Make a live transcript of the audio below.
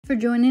for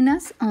joining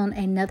us on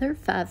another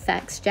 5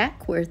 Facts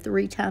Jack, where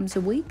 3 times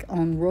a week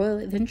on Royal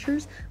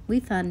Adventures we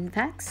find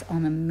facts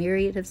on a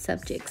myriad of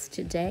subjects.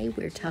 Today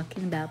we're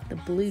talking about the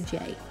blue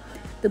jay.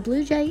 The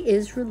blue jay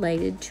is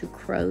related to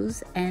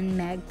crows and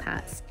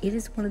magpies. It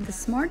is one of the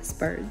smartest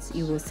birds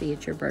you will see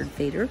at your bird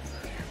feeder,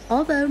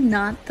 although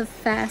not the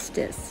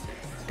fastest.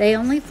 They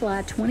only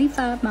fly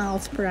 25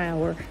 miles per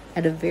hour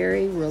at a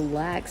very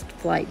relaxed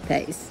flight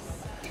pace.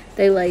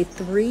 They lay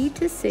 3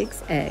 to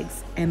 6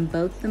 eggs, and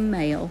both the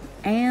male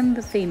and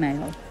the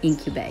female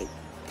incubate.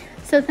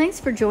 So thanks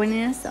for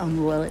joining us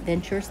on Royal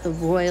Adventures, The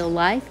Royal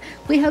Life.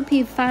 We hope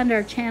you find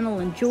our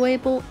channel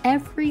enjoyable.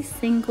 Every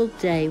single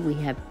day we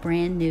have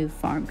brand new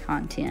farm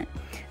content.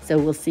 So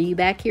we'll see you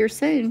back here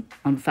soon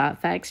on 5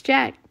 Facts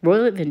Jack,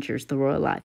 Royal Adventures, The Royal Life.